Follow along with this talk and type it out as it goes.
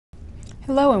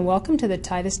Hello and welcome to the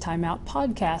Titus Timeout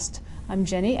podcast. I'm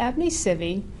Jenny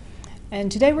Abney-Civey,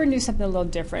 and today we're going to do something a little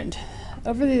different.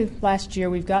 Over the last year,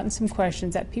 we've gotten some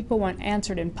questions that people want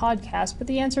answered in podcasts, but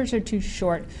the answers are too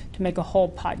short to make a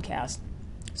whole podcast.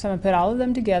 So I'm going to put all of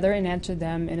them together and answer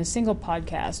them in a single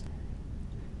podcast.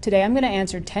 Today I'm going to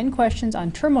answer 10 questions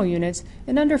on terminal units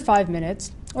in under 5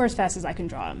 minutes, or as fast as I can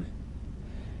draw them.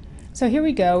 So here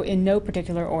we go in no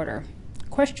particular order.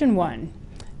 Question 1.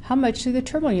 How much do the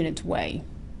terminal units weigh?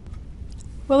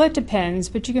 Well, it depends,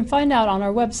 but you can find out on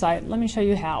our website. Let me show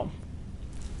you how.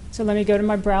 So let me go to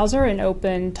my browser and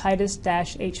open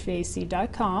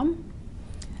titus-hvac.com.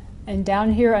 And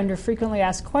down here under frequently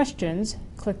asked questions,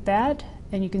 click that,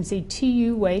 and you can see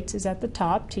TU weights is at the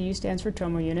top. TU stands for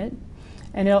terminal unit.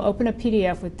 And it'll open a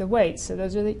PDF with the weights. So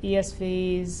those are the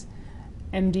ESVs,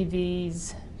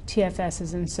 MDVs,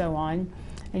 TFSs, and so on.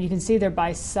 And you can see they're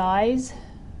by size,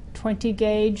 20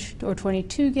 gauge or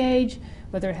 22 gauge,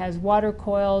 whether it has water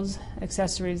coils,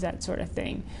 accessories, that sort of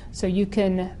thing. So you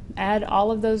can add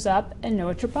all of those up and know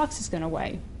what your box is going to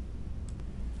weigh.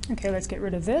 Okay, let's get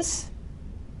rid of this.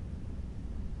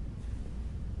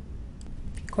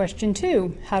 Question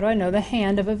 2. How do I know the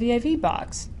hand of a VAV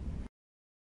box?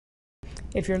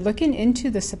 If you're looking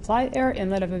into the supply air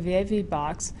inlet of a VAV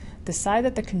box, the side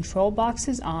that the control box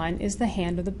is on is the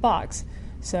hand of the box.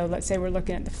 So let's say we're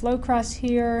looking at the flow cross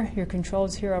here, your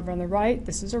controls here over on the right,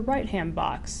 this is a right-hand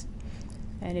box.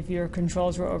 And if your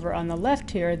controls were over on the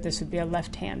left here, this would be a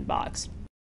left-hand box.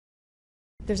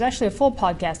 There's actually a full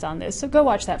podcast on this, so go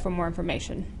watch that for more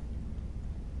information.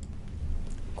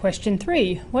 Question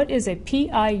 3. What is a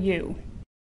PIU?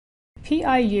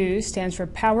 PIU stands for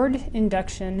Powered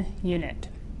Induction Unit.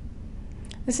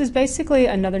 This is basically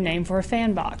another name for a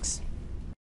fan box.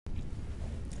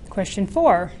 Question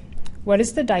 4. What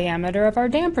is the diameter of our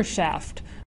damper shaft?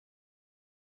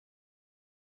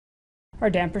 Our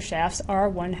damper shafts are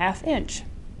 1/2 inch.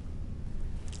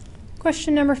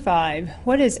 Question number 5.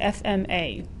 What is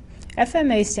FMA?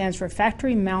 FMA stands for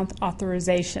Factory Mount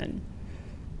Authorization.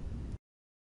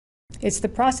 It's the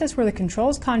process where the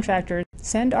controls contractors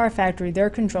send our factory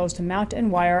their controls to mount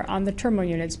and wire on the terminal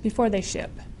units before they ship.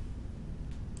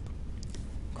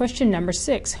 Question number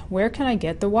 6. Where can I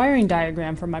get the wiring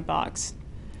diagram for my box?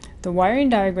 The wiring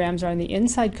diagrams are on the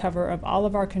inside cover of all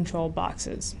of our control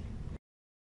boxes.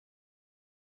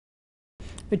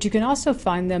 But you can also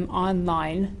find them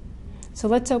online. So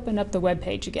let's open up the web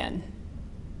page again.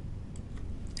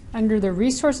 Under the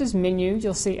Resources menu,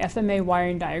 you'll see FMA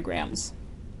wiring diagrams.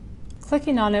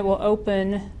 Clicking on it will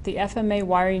open the FMA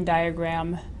wiring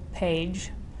diagram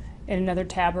page in another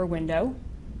tab or window.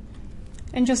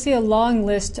 And you'll see a long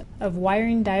list of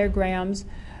wiring diagrams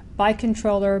by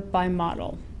controller, by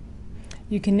model.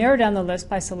 You can narrow down the list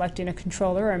by selecting a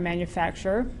controller or a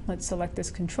manufacturer. Let's select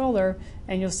this controller,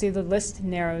 and you'll see the list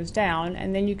narrows down,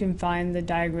 and then you can find the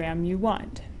diagram you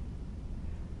want.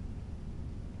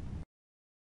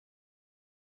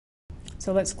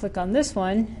 So let's click on this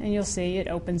one, and you'll see it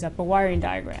opens up a wiring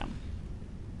diagram.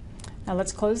 Now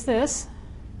let's close this,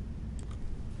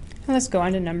 and let's go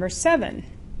on to number 7.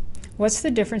 What's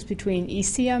the difference between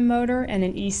ECM motor and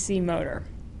an EC motor?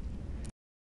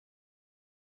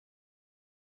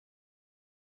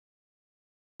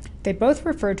 They both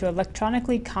refer to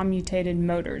electronically commutated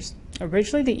motors.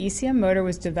 Originally, the ECM motor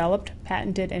was developed,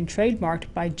 patented, and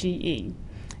trademarked by GE.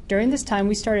 During this time,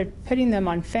 we started putting them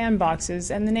on fan boxes,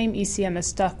 and the name ECM has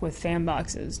stuck with fan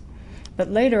boxes.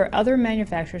 But later, other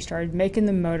manufacturers started making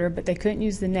the motor, but they couldn't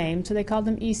use the name, so they called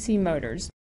them EC motors.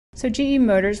 So GE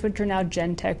motors, which are now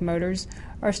Gentech motors,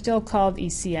 are still called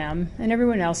ECM, and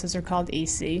everyone else's are called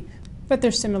EC, but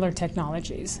they're similar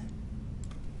technologies.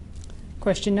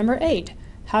 Question number 8.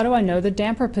 How do I know the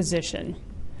damper position?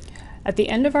 At the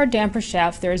end of our damper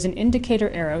shaft, there is an indicator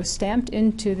arrow stamped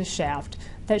into the shaft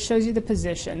that shows you the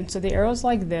position. So the arrow's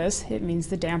like this, it means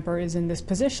the damper is in this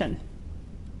position.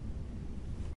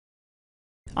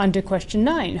 On to question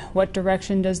 9. What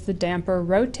direction does the damper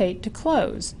rotate to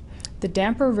close? The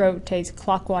damper rotates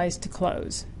clockwise to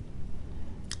close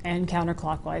and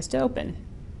counterclockwise to open.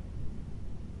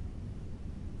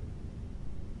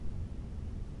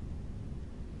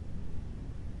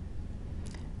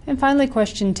 And finally,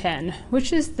 question 10.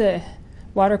 Which is the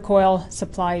water coil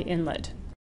supply inlet?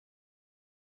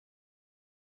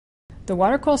 The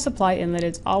water coil supply inlet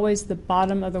is always the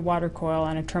bottom of the water coil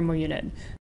on a terminal unit.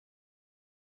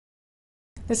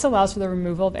 This allows for the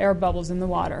removal of air bubbles in the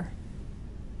water.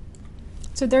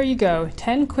 So there you go,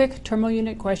 10 quick terminal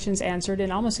unit questions answered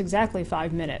in almost exactly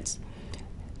 5 minutes.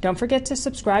 Don't forget to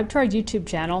subscribe to our YouTube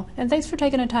channel, and thanks for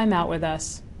taking a time out with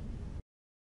us.